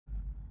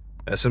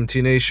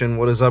SMT Nation,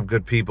 what is up,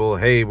 good people?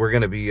 Hey, we're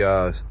going to be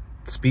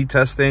speed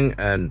testing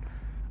and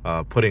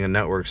putting a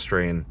network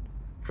strain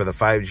for the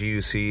 5G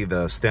UC,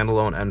 the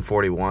standalone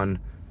N41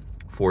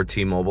 for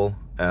T-Mobile.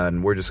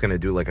 And we're just going to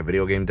do like a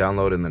video game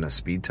download and then a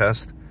speed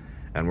test.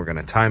 And we're going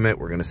to time it.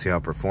 We're going to see how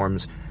it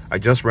performs. I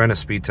just ran a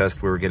speed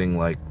test. We were getting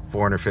like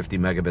 450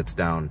 megabits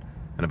down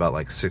and about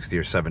like 60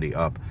 or 70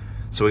 up.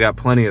 So we got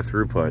plenty of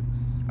throughput.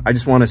 I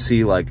just want to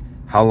see like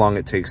how long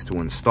it takes to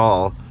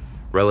install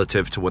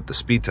relative to what the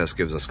speed test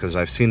gives us, because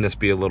I've seen this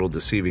be a little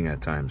deceiving at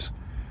times.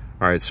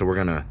 All right, so we're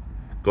gonna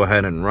go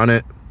ahead and run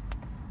it,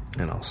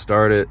 and I'll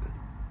start it.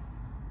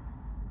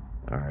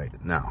 All right,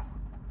 now,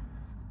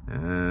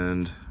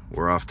 and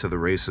we're off to the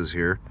races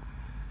here.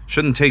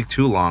 Shouldn't take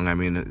too long. I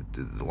mean,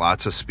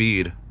 lots of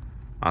speed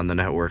on the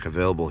network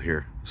available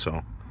here,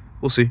 so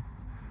we'll see.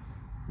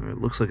 All right,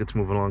 looks like it's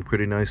moving along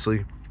pretty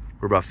nicely.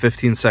 We're about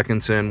 15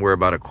 seconds in. We're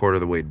about a quarter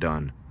of the way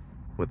done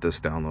with this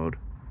download.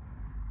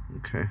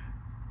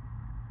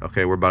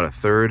 Okay, we're about a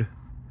third.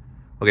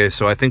 Okay,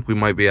 so I think we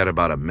might be at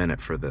about a minute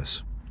for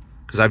this,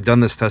 because I've done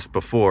this test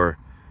before.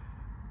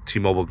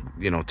 T-Mobile,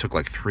 took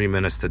like 3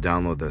 minutes to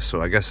download this,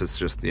 so I guess it's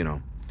just,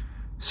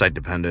 site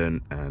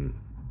dependent and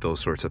those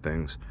sorts of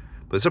things.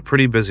 But it's a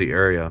pretty busy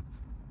area.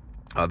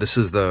 This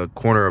is the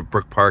corner of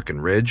Brook Park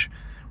and Ridge.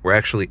 We're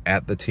actually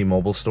at the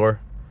T-Mobile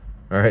store.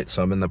 All right,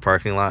 so I'm in the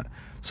parking lot.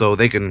 So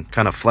they can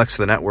kind of flex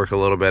the network a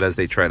little bit as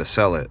they try to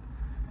sell it.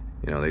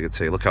 They could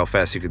say, look how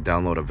fast you could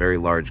download a very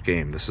large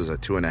game. This is a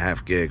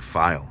 2.5 gig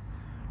file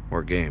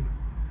or game.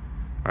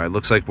 All right,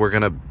 looks like we're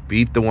going to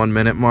beat the 1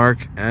 minute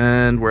mark,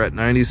 and we're at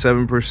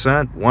 97%,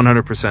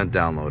 100%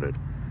 downloaded.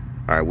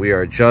 All right, we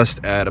are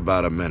just at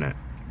about a minute.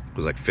 It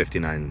was like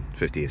 59,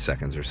 58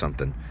 seconds or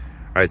something.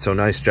 All right, so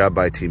nice job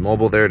by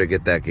T-Mobile there to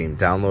get that game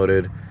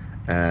downloaded.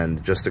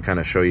 And just to kind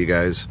of show you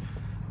guys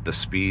the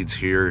speeds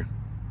here,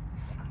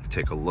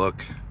 take a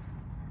look.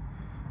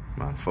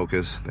 Come on,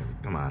 focus. There,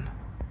 come on.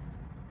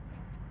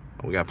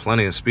 We got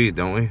plenty of speed,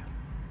 don't we?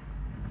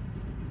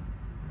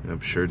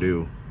 Yep, sure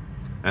do.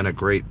 And a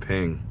great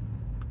ping.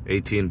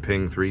 18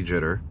 ping, 3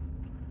 jitter.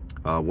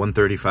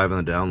 135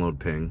 on the download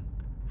ping.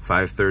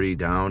 530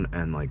 down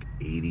and like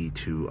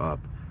 82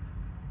 up.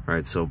 All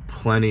right, so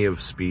plenty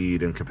of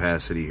speed and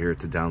capacity here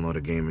to download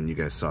a game, and you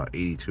guys saw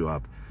 82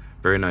 up.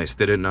 Very nice.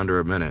 Did it in under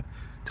a minute.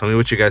 Tell me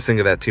what you guys think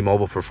of that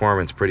T-Mobile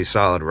performance. Pretty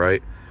solid,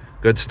 right?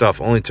 Good stuff.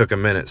 Only took a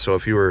minute. So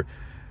if you were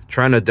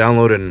trying to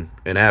download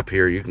an app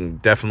here, you can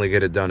definitely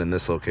get it done in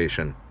this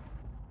location.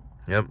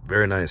 Yep,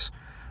 very nice.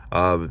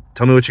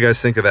 Tell me what you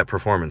guys think of that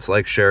performance.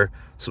 Like, share,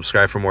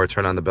 subscribe for more,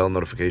 turn on the bell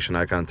notification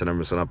icon to never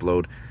miss an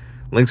upload.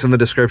 Links in the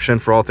description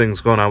for all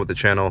things going on with the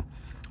channel.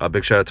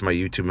 Big shout out to my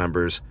YouTube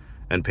members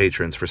and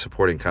patrons for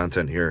supporting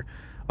content here.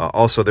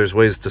 Also, there's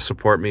ways to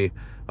support me.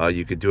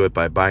 You could do it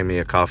by buying me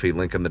a coffee,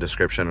 link in the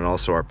description, and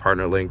also our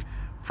partner link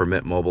for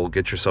Mint Mobile.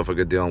 Get yourself a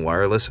good deal on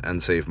wireless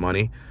and save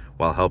money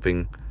while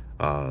helping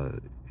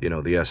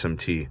the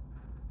SMT.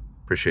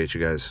 Appreciate you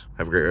guys.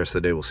 Have a great rest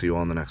of the day. We'll see you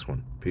all in the next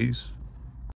one. Peace.